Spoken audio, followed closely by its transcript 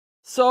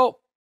So,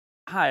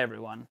 hi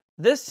everyone.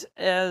 This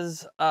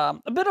is a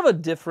bit of a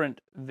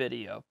different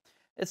video.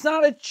 It's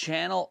not a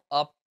channel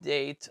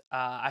update.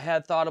 I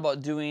had thought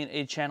about doing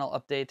a channel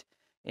update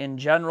in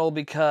general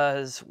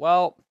because,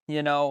 well,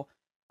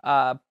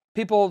 uh,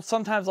 people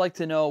sometimes like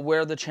to know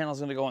where the channel is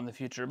going to go in the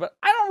future. But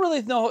I don't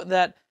really know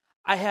that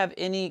I have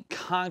any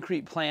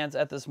concrete plans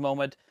at this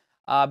moment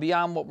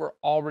beyond what we're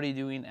already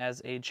doing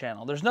as a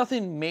channel. There's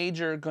nothing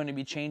major going to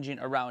be changing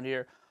around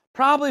here.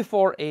 Probably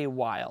for a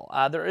while.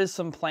 There is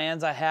some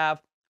plans I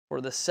have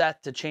for the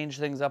set to change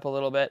things up a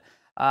little bit.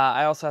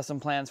 I also have some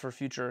plans for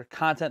future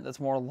content that's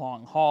more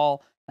long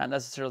haul, not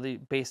necessarily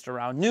based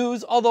around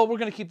news, although we're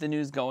going to keep the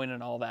news going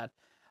and all that.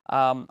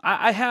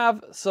 I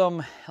have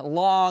some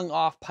long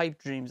off pipe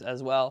dreams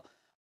as well,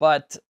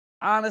 but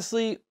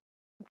honestly,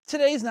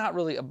 today's not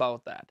really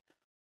about that.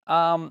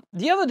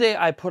 The other day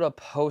I put a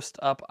post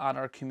up on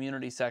our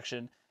community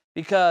section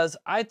because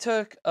I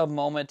took a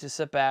moment to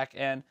sit back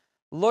and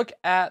look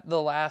at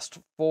the last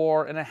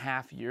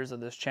 4.5 years of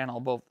this channel,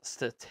 both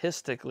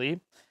statistically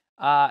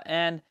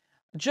and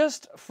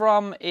just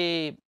from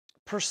a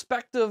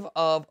perspective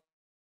of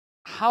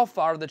how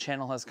far the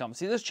channel has come.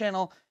 See, this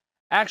channel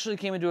actually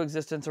came into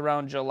existence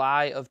around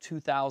July of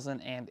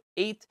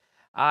 2008.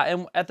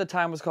 And at the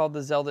time was called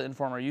the Zelda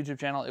Informer YouTube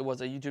channel. It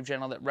was a YouTube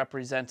channel that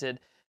represented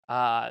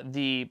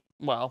the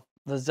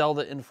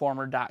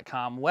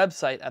ZeldaInformer.com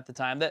website at the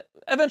time that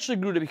eventually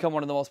grew to become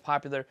one of the most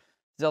popular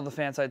Zelda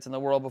fan sites in the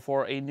world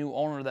before a new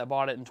owner that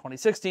bought it in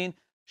 2016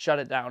 shut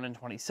it down in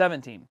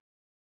 2017.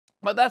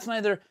 But that's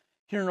neither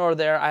here nor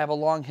there. I have a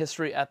long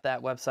history at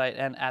that website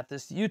and at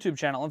this YouTube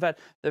channel. In fact,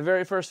 the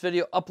very first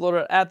video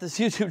uploaded at this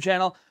YouTube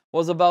channel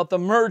was about the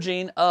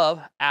merging of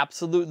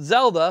Absolute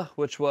Zelda,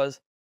 which was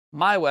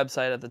my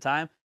website at the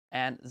time,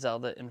 and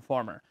Zelda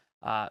Informer.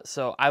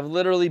 So I've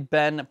literally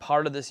been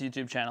part of this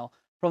YouTube channel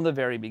from the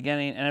very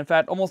beginning. And in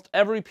fact, almost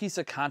every piece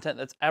of content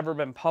that's ever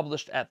been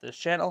published at this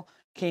channel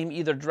came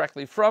either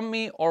directly from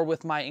me or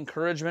with my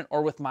encouragement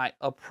or with my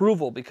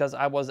approval because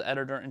I was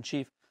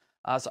editor-in-chief.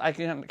 So I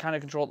can kind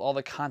of control all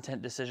the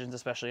content decisions,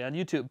 especially on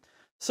YouTube.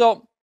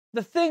 So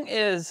the thing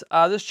is,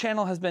 this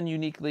channel has been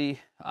uniquely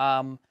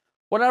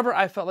whatever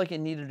I felt like it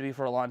needed to be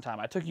for a long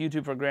time. I took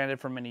YouTube for granted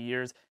for many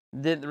years.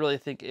 Didn't really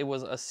think it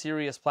was a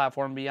serious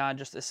platform beyond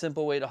just a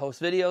simple way to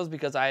host videos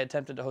because I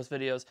attempted to host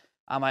videos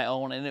on my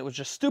own and it was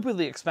just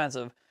stupidly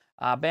expensive.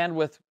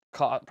 Bandwidth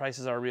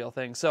prices are a real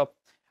thing. So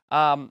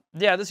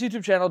yeah, this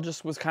YouTube channel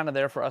just was kind of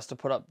there for us to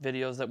put up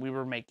videos that we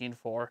were making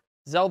for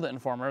Zelda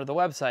Informer, the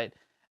website.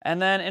 And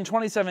then in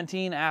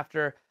 2017,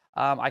 after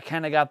I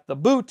kind of got the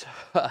boot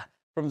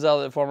from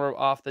Zelda Informer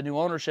off the new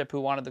ownership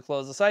who wanted to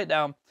close the site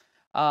down,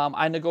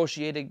 I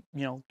negotiated,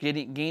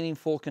 gaining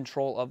full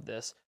control of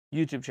this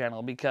YouTube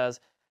channel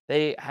because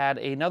they had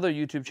another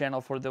YouTube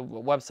channel for the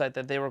website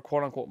that they were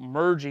quote unquote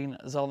merging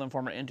Zelda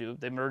Informer into.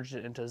 They merged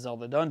it into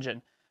Zelda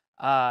Dungeon.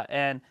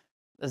 And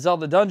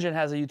Zelda Dungeon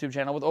has a YouTube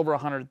channel with over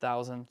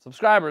 100,000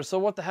 subscribers. So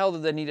what the hell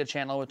did they need a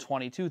channel with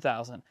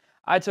 22,000?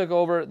 I took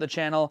over the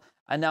channel,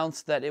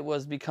 announced that it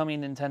was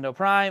becoming Nintendo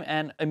Prime,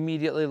 and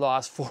immediately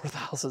lost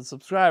 4,000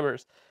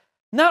 subscribers.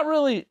 Not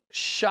really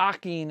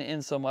shocking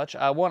in so much.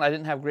 One, I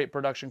didn't have great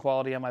production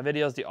quality on my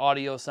videos. The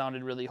audio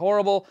sounded really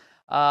horrible.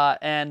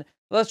 And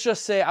let's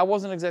just say I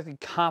wasn't exactly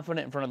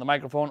confident in front of the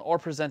microphone or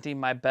presenting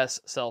my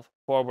best self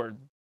forward.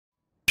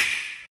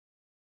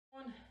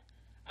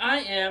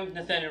 I am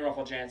Nathaniel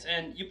Rufflejans,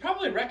 and you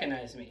probably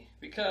recognize me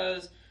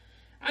because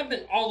I've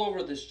been all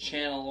over this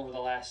channel over the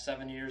last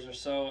 7 years or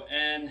so,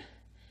 and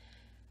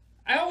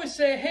I always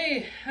say,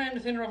 hey, I'm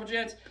Nathaniel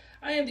Rufflejans.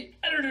 I am the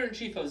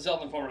editor-in-chief of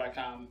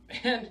ZeldaInformer.com,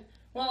 and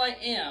well, I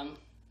am,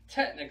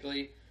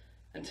 technically,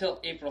 until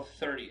April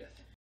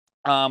 30th.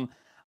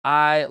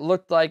 I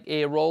looked like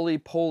a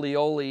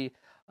roly-poly-oly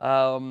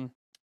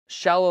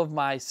shell of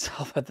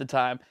myself at the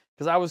time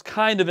because I was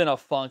kind of in a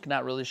funk,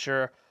 not really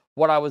sure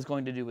what I was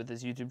going to do with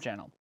this YouTube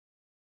channel.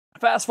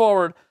 Fast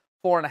forward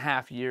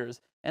 4.5 years,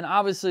 and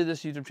obviously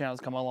this YouTube channel has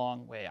come a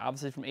long way.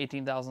 Obviously from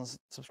 18,000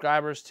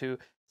 subscribers to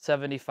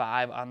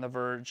 75, on the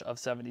verge of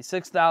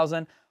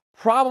 76,000.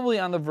 Probably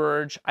on the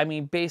verge, I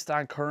mean, based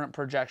on current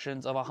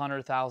projections of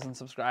 100,000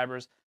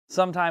 subscribers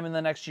sometime in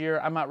the next year.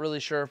 I'm not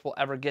really sure if we'll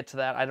ever get to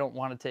that. I don't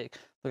want to take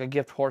like a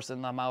gift horse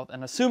in the mouth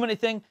and assume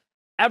anything.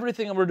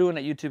 Everything we're doing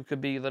at YouTube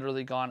could be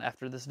literally gone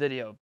after this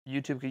video.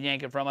 YouTube could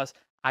yank it from us.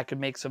 I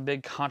could make some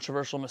big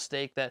controversial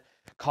mistake that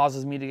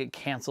causes me to get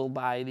canceled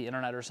by the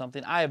internet or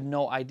something. I have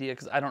no idea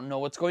because I don't know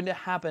what's going to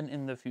happen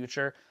in the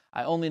future.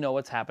 I only know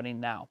what's happening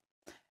now.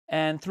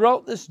 And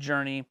throughout this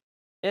journey,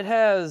 it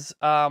has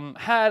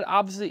had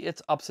obviously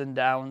its ups and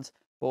downs,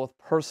 both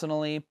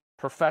personally,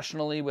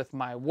 professionally with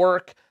my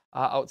work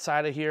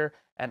outside of here,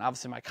 and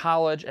obviously my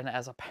college, and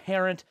as a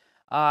parent,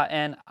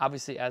 and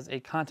obviously as a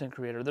content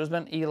creator. There's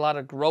been a lot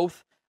of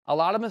growth, a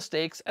lot of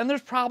mistakes, and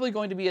there's probably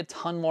going to be a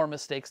ton more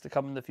mistakes to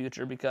come in the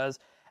future because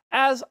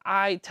as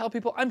I tell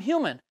people, I'm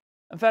human.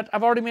 In fact,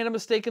 I've already made a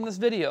mistake in this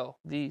video.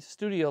 The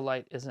studio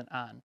light isn't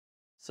on.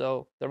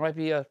 So there might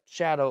be a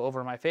shadow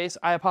over my face.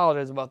 I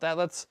apologize about that.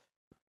 Let's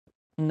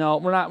No,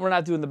 we're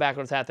not doing the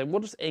backwards hat thing.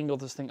 We'll just angle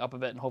this thing up a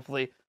bit, and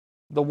hopefully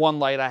the one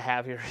light I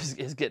have here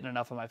is getting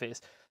enough of my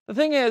face. The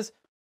thing is,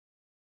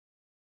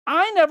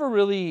 I never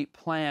really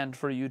planned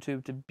for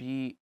YouTube to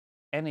be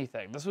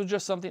anything. This was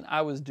just something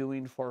I was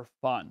doing for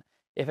fun.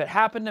 If it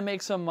happened to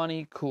make some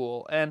money,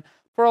 cool. And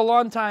for a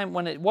long time,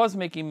 when it was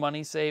making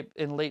money, say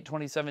in late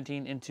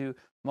 2017 into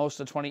most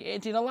of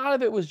 2018, a lot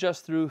of it was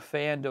just through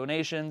fan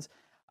donations.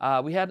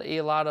 We had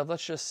a lot of,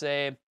 let's just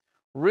say,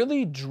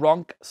 really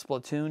drunk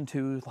Splatoon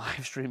 2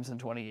 live streams in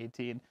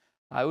 2018.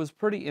 It was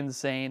pretty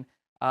insane,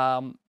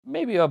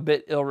 maybe a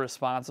bit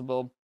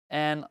irresponsible,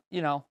 and,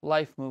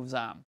 life moves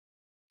on.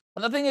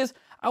 And the thing is,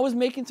 I was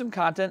making some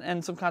content,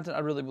 and some content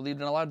I really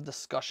believed in, a lot of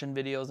discussion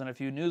videos and a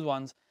few news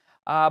ones,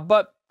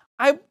 but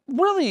I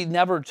really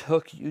never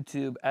took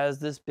YouTube as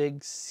this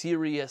big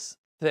serious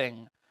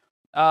thing.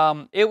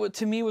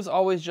 To me was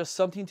always just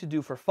something to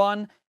do for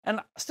fun,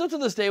 and still to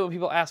this day when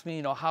people ask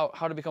me,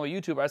 how to become a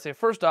YouTuber, I say,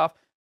 first off,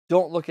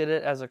 don't look at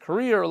it as a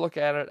career, look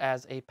at it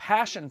as a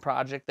passion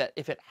project that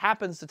if it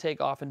happens to take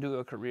off and do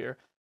a career,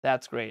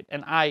 that's great.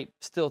 And I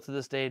still to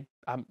this day,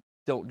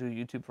 don't do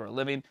YouTube for a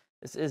living.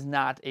 This is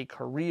not a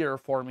career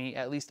for me,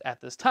 at least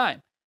at this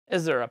time.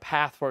 Is there a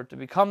path for it to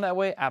become that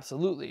way?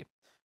 Absolutely.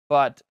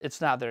 But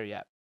it's not there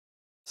yet.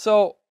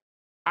 So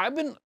I've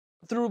been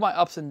through my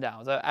ups and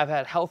downs. I've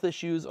had health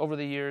issues over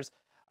the years.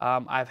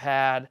 I've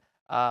had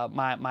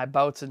my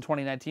bouts in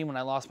 2019 when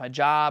I lost my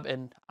job,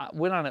 and I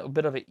went on a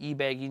bit of an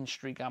e-bagging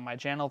streak on my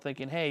channel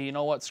thinking, hey, you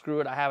know what,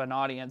 screw it, I have an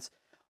audience.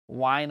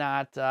 Why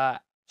not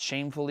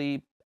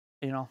shamefully,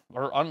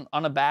 or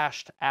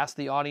unabashed ask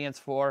the audience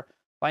for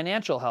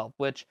financial help,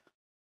 which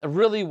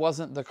really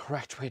wasn't the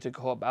correct way to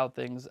go about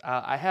things.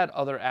 I had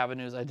other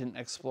avenues I didn't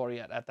explore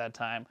yet at that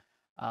time,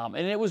 and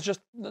it was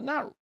just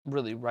not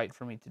really right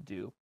for me to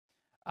do.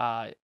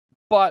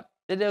 But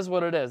it is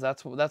what it is.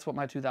 That's what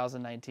my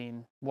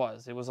 2019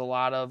 was. It was a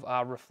lot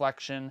of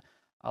reflection,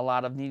 a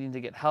lot of needing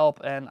to get help,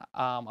 and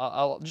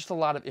just a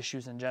lot of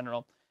issues in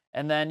general.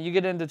 And then you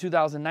get into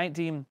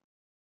 2019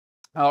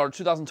 or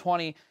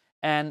 2020,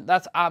 and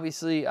that's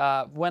obviously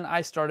when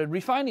I started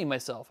refining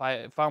myself.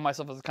 I found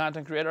myself as a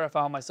content creator. I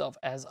found myself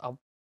as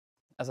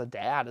a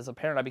dad, as a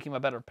parent. I became a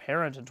better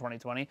parent in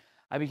 2020.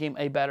 I became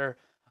a better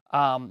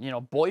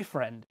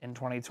boyfriend in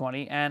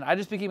 2020, and I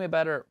just became a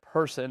better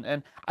person.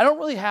 And I don't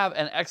really have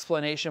an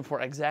explanation for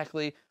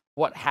exactly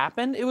what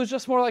happened. It was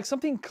just more like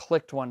something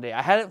clicked one day.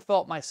 I hadn't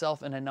felt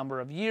myself in a number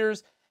of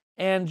years,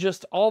 and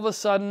just all of a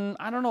sudden,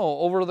 I don't know,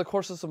 over the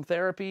course of some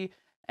therapy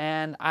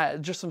and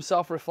just some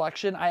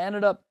self-reflection, I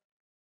ended up,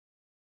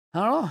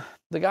 I don't know,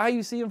 the guy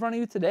you see in front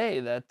of you today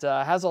that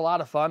has a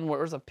lot of fun,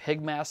 wears a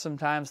pig mask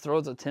sometimes,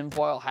 throws a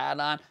tinfoil hat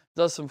on,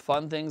 does some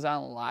fun things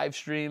on live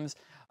streams,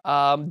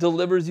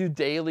 delivers you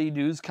daily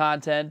news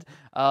content,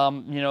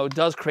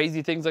 does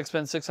crazy things like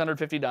spend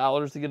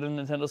 $650 to get a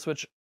Nintendo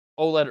Switch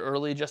OLED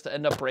early just to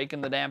end up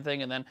breaking the damn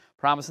thing and then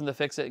promising to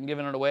fix it and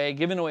giving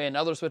away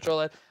another Switch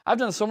OLED. I've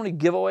done so many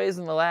giveaways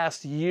in the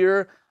last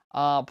year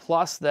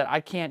plus that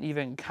I can't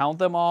even count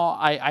them all.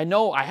 I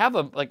know I have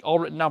all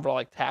written down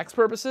for tax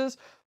purposes,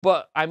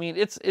 but I mean,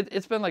 it's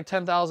been like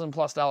 $10,000+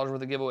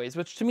 worth of giveaways,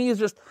 which to me is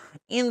just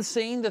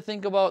insane to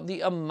think about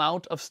the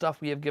amount of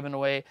stuff we have given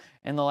away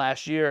in the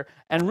last year.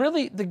 And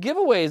really, the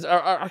giveaways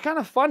are kind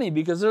of funny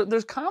because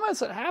there's comments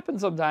that happen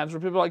sometimes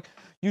where people are like,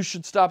 you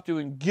should stop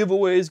doing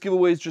giveaways.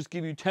 Giveaways just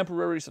give you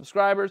temporary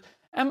subscribers.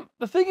 And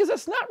the thing is,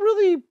 that's not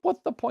really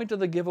what the point of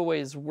the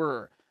giveaways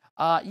were.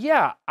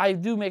 Yeah, I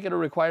do make it a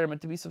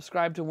requirement to be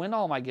subscribed to win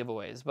all my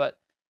giveaways, but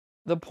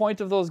the point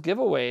of those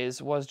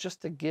giveaways was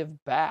just to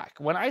give back.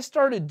 When I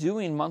started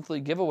doing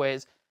monthly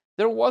giveaways,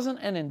 there wasn't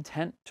an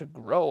intent to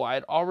grow. I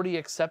had already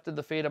accepted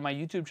the fate of my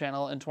YouTube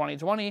channel in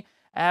 2020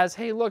 as,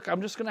 hey, look,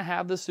 I'm just going to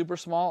have this super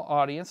small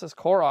audience, this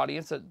core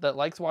audience that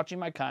likes watching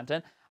my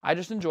content. I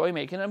just enjoy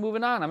making it and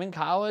moving on. I'm in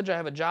college. I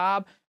have a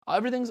job.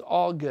 Everything's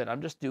all good.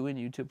 I'm just doing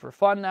YouTube for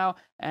fun now.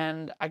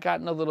 And I got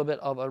in a little bit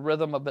of a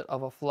rhythm, a bit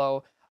of a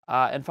flow,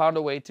 and found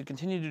a way to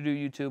continue to do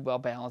YouTube while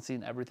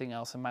balancing everything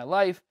else in my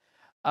life.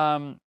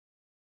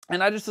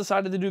 And I just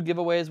decided to do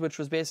giveaways, which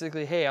was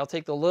basically, hey, I'll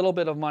take the little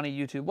bit of money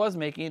YouTube was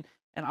making,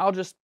 and I'll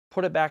just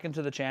put it back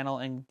into the channel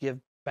and give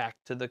back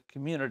to the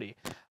community.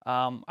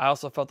 I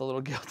also felt a little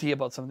guilty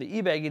about some of the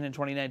e-bagging in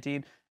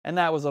 2019, and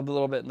that was a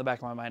little bit in the back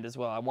of my mind as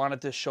well. I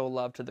wanted to show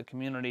love to the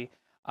community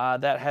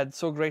that had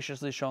so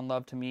graciously shown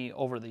love to me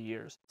over the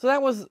years. So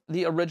that was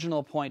the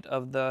original point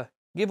of the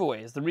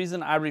giveaways. The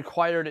reason I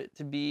required it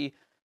to be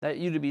that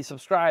you to be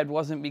subscribed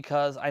wasn't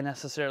because I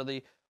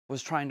necessarily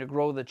was trying to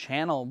grow the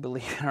channel,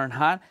 believe it or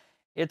not.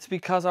 It's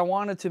because I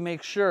wanted to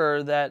make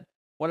sure that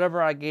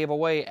whatever I gave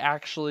away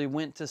actually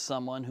went to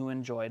someone who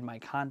enjoyed my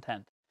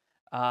content.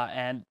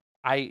 And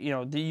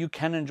you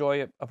can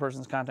enjoy a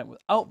person's content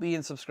without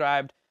being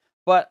subscribed,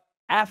 but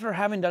after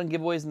having done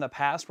giveaways in the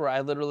past where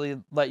I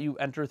literally let you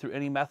enter through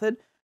any method,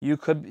 you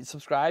could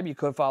subscribe, you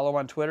could follow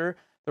on Twitter.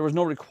 There was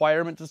no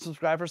requirement to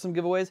subscribe for some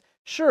giveaways.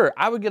 Sure,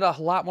 I would get a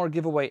lot more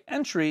giveaway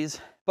entries,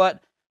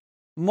 but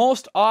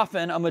most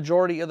often, a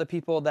majority of the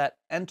people that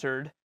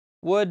entered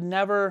would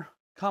never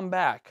come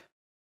back.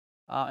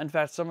 In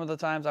fact, some of the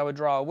times I would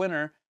draw a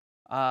winner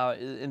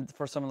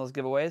for some of those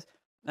giveaways,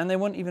 and they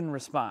wouldn't even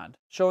respond,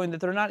 showing that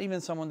they're not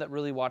even someone that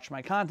really watched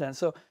my content.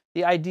 So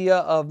the idea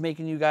of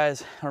making you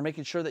guys, or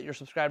making sure that you're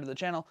subscribed to the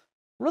channel,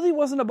 really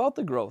wasn't about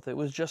the growth. It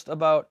was just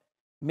about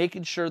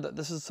making sure that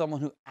this is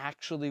someone who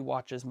actually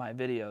watches my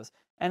videos.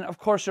 And of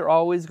course, you're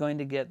always going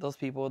to get those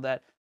people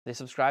that they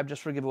subscribe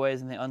just for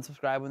giveaways and they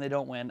unsubscribe when they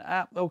don't win.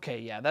 Okay,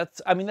 yeah, that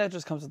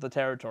just comes with the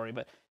territory.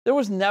 But there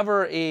was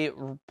never a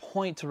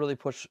point to really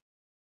push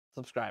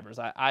subscribers.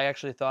 I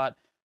actually thought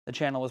the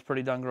channel was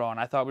pretty done growing.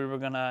 I thought we were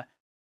gonna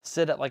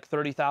sit at like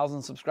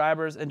 30,000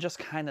 subscribers and just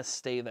kind of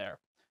stay there.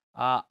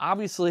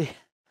 Obviously,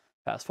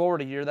 fast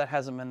forward a year, that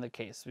hasn't been the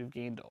case. We've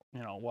gained,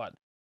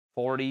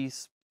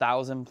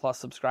 40,000 plus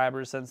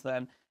subscribers since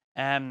then,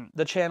 and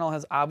the channel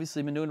has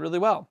obviously been doing really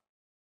well.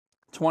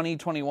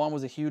 2021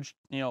 was a huge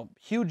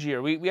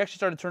year. We actually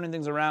started turning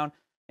things around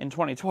in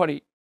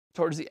 2020,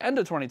 towards the end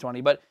of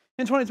 2020. But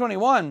in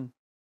 2021,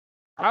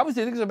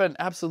 obviously things have been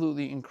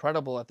absolutely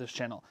incredible at this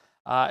channel.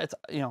 It's,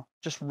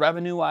 just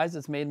revenue-wise,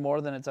 it's made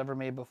more than it's ever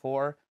made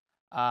before.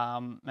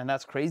 And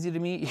that's crazy to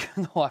me,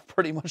 even though I've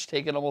pretty much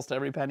taken almost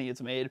every penny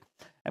it's made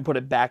and put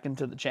it back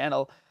into the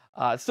channel.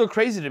 It's still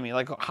crazy to me.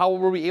 Like, how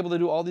were we able to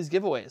do all these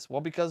giveaways?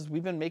 Well, because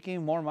we've been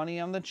making more money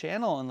on the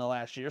channel in the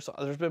last year, so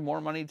there's been more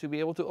money to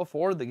be able to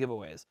afford the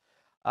giveaways.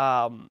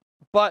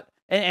 But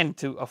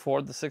to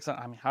afford the 600,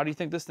 I mean, how do you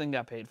think this thing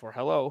got paid for?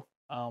 Hello,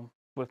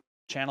 with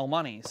channel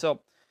money.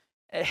 So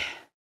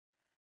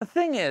the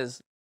thing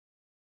is,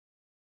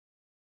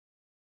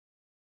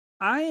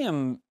 I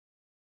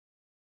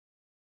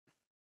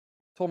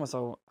told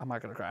myself I'm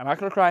not gonna cry. I'm not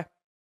gonna cry.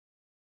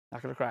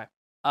 Not gonna cry.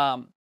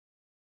 I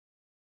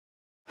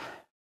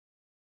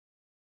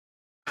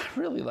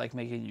really like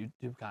making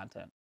YouTube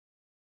content.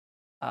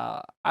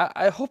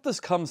 I hope this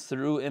comes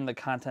through in the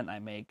content I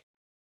make.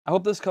 I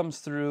hope this comes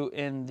through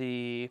in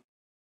the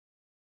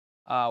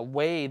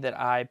way that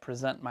I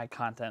present my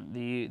content,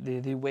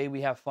 the way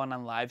we have fun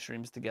on live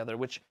streams together,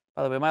 which,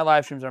 by the way, my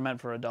live streams are meant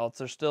for adults.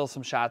 There's still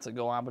some shots that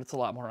go on, but it's a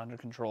lot more under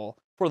control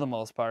for the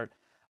most part.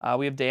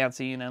 We have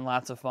dancing and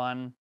lots of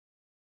fun.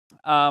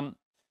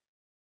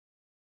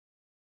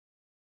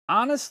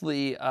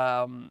 Honestly,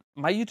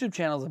 my YouTube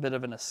channel is a bit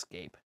of an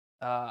escape.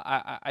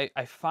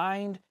 I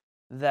find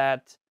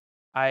that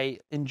I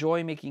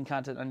enjoy making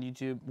content on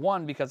YouTube.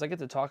 One, because I get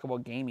to talk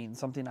about gaming,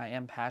 something I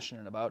am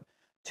passionate about.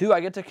 Two,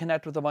 I get to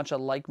connect with a bunch of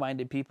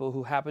like-minded people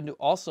who happen to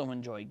also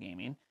enjoy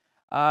gaming.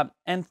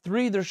 And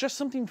three, there's just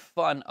something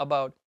fun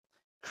about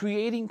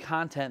creating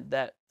content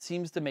that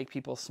seems to make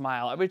people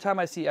smile. Every time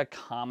I see a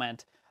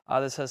comment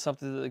that says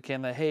something to the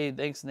camera, hey,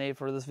 thanks, Nate,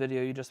 for this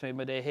video. You just made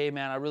my day. Hey,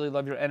 man, I really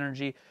love your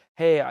energy.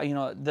 Hey,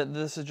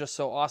 this is just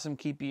so awesome.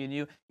 Keep being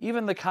you.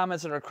 Even the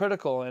comments that are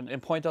critical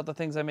and point out the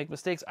things I make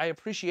mistakes, I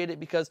appreciate it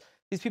because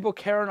these people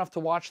care enough to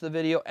watch the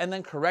video and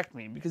then correct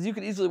me. Because you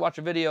could easily watch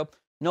a video,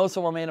 know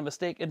someone made a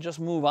mistake, and just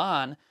move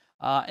on.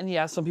 And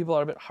yeah, some people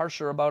are a bit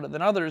harsher about it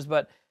than others,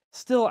 but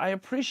still, I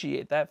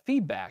appreciate that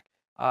feedback.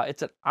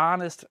 It's an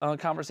honest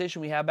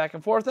conversation we have back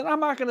and forth. And I'm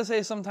not going to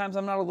say sometimes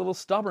I'm not a little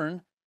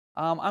stubborn.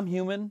 I'm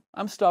human.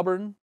 I'm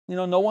stubborn.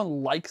 No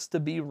one likes to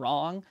be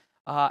wrong.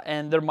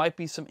 And there might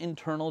be some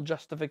internal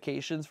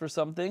justifications for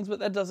some things, but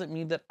that doesn't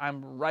mean that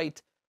I'm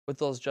right with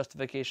those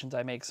justifications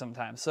I make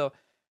sometimes. So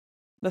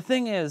the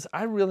thing is,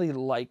 I really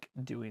like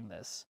doing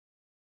this.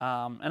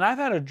 And I've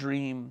had a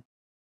dream.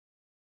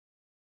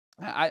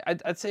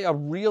 I'd say a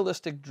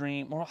realistic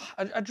dream, or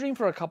a dream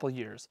for a couple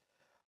years,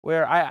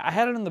 where I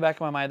had it in the back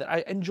of my mind that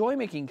I enjoy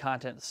making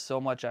content so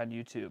much on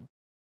YouTube.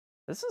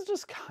 This is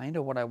just kind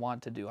of what I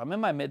want to do. I'm in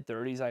my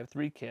mid-30s. I have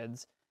 3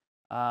 kids.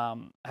 I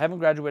haven't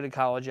graduated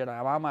college yet.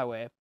 I'm on my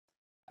way.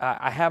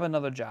 I have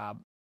another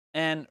job.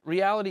 And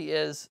reality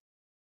is,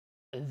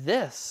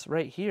 this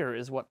right here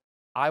is what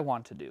I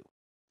want to do.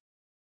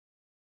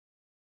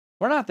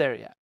 We're not there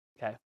yet.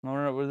 Okay.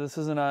 This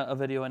isn't a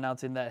video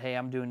announcing that, hey,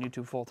 I'm doing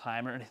YouTube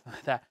full-time or anything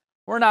like that.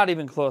 We're not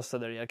even close to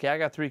there yet. Okay, I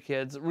got 3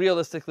 kids.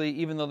 Realistically,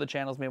 even though the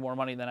channel's made more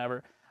money than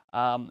ever,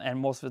 and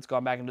most of it's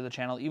gone back into the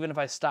channel, even if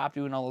I stopped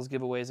doing all those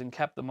giveaways and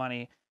kept the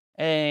money,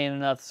 ain't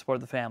enough to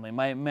support the family.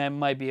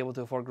 Might be able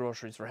to afford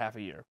groceries for half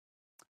a year.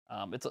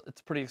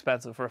 It's pretty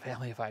expensive for a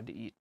family of 5 to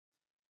eat.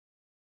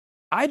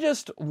 I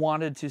just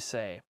wanted to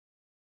say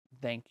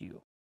thank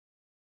you.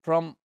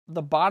 From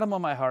the bottom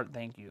of my heart,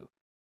 thank you.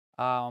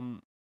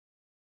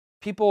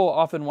 People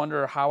often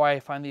wonder how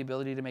I find the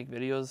ability to make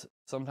videos,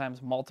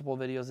 sometimes multiple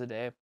videos a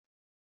day.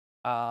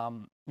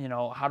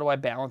 How do I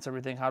balance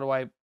everything? How do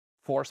I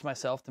force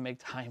myself to make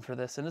time for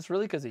this? And it's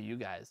really because of you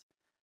guys.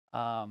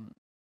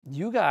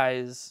 You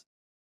guys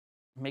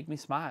make me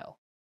smile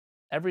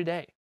every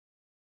day.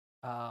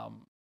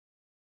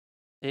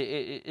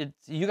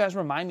 You guys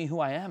remind me who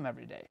I am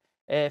every day.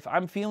 If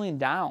I'm feeling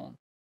down,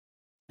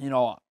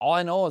 all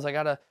I know is I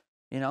gotta,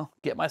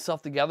 get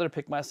myself together,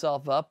 pick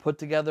myself up, put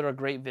together a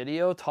great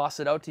video,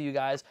 toss it out to you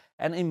guys,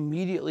 and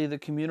immediately the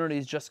community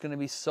is just going to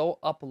be so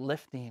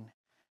uplifting.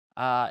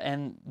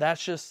 And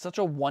that's just such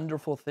a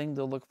wonderful thing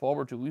to look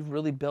forward to. We've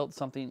really built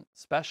something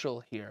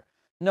special here.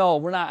 No,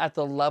 we're not at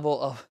the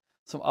level of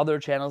some other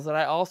channels that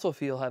I also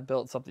feel have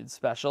built something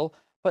special,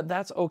 but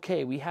that's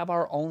okay. We have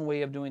our own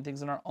way of doing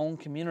things in our own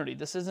community.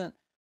 This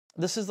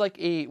is like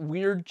a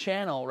weird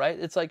channel, right?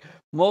 It's like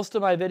most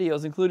of my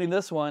videos, including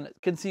this one,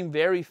 can seem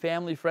very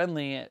family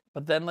friendly,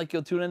 but then like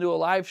you'll tune into a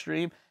live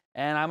stream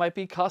and I might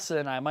be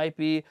cussing, I might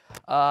be,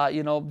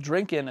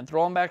 drinking and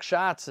throwing back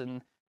shots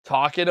and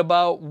talking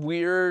about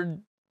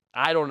weird,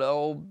 I don't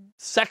know,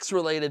 sex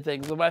related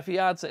things with my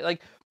fiance.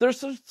 Like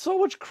there's so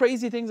much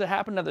crazy things that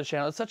happen to the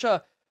channel. It's such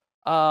a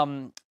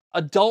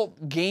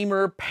adult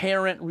gamer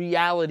parent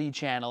reality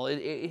channel.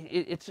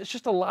 It's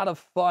just a lot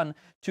of fun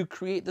to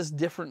create this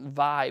different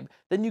vibe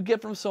than you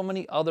get from so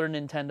many other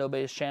Nintendo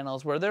based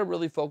channels where they're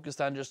really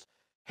focused on just,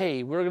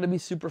 hey, we're going to be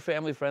super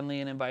family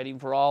friendly and inviting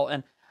for all.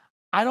 And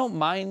I don't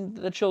mind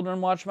the children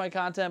watch my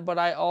content, but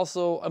I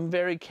also am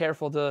very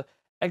careful to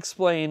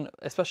explain,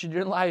 especially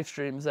during live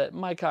streams, that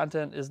my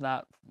content is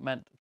not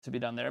meant to be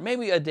done there.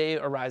 Maybe a day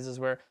arises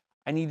where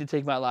I need to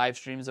take my live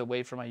streams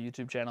away from my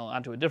YouTube channel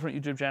onto a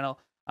different YouTube channel,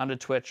 onto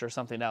Twitch or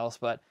something else,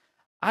 but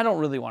I don't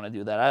really want to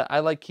do that. I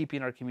like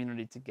keeping our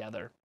community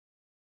together.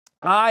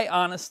 I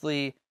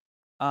honestly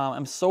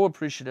am so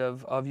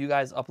appreciative of you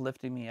guys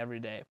uplifting me every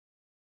day,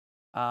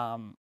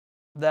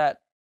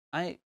 that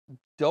I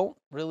don't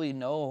really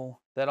know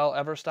that I'll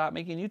ever stop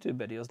making YouTube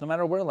videos, no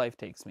matter where life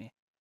takes me.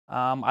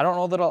 I don't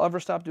know that I'll ever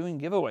stop doing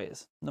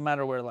giveaways, no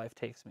matter where life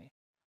takes me.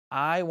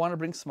 I want to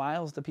bring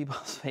smiles to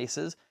people's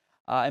faces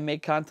and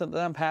make content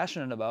that I'm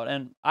passionate about.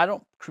 And I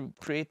don't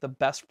create the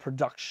best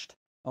produced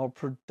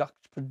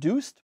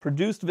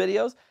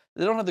videos.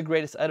 They don't have the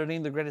greatest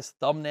editing, the greatest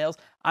thumbnails.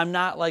 I'm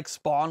not like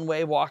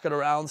Spawnwave walking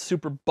around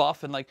super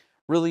buff and like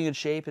really in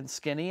shape and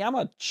skinny. I'm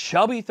a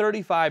chubby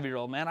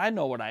 35-year-old, man. I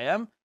know what I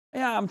am.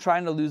 Yeah, I'm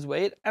trying to lose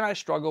weight and I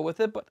struggle with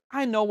it, but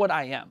I know what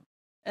I am.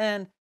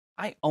 And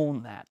I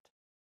own that.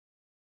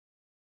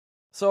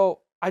 So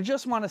I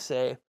just want to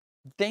say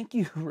thank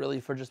you really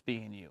for just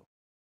being you.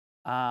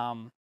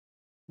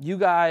 You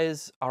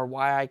guys are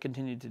why I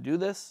continue to do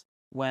this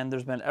when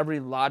there's been every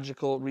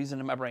logical reason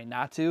in my brain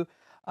not to.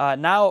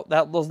 Now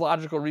that those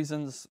logical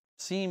reasons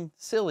seem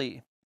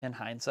silly in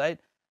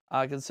hindsight,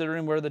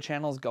 considering where the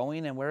channel is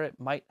going and where it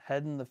might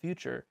head in the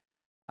future.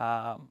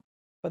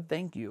 But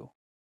thank you.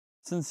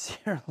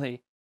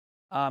 Sincerely.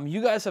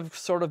 You guys have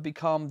sort of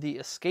become the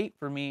escape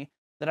for me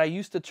that I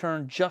used to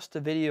turn just to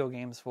video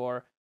games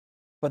for.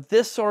 But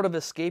this sort of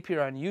escape here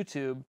on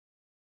YouTube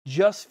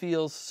just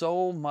feels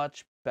so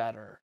much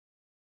better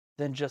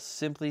than just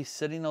simply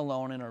sitting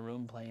alone in a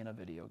room playing a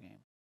video game.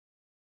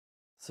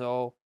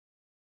 So,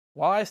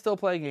 while I still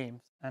play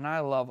games, and I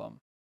love them,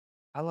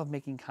 I love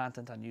making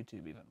content on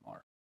YouTube even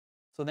more.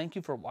 So thank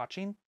you for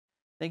watching.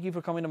 Thank you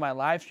for coming to my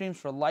live streams,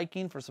 for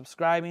liking, for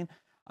subscribing,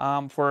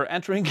 for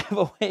entering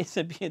giveaways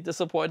and being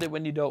disappointed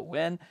when you don't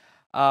win,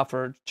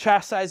 for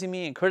chastising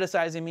me and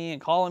criticizing me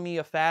and calling me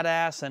a fat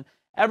ass and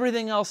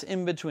everything else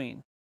in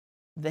between.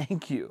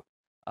 Thank you.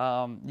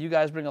 You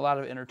guys bring a lot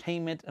of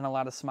entertainment and a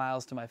lot of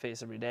smiles to my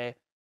face every day.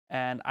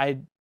 And I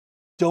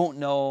don't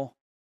know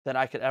that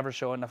I could ever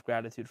show enough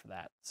gratitude for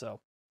that.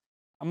 So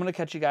I'm going to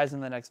catch you guys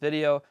in the next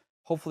video.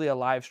 Hopefully a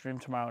live stream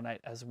tomorrow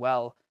night as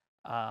well.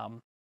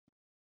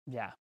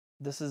 Yeah,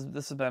 this has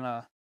been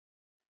a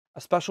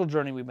special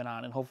journey we've been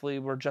on. And hopefully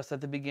we're just at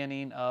the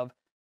beginning of,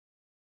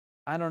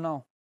 I don't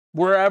know,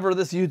 wherever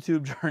this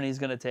YouTube journey is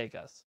going to take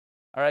us.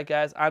 All right,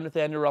 guys, I'm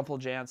Nathaniel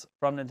Rumpeljans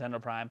from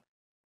Nintendo Prime,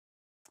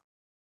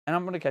 and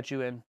I'm going to catch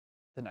you in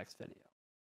the next video.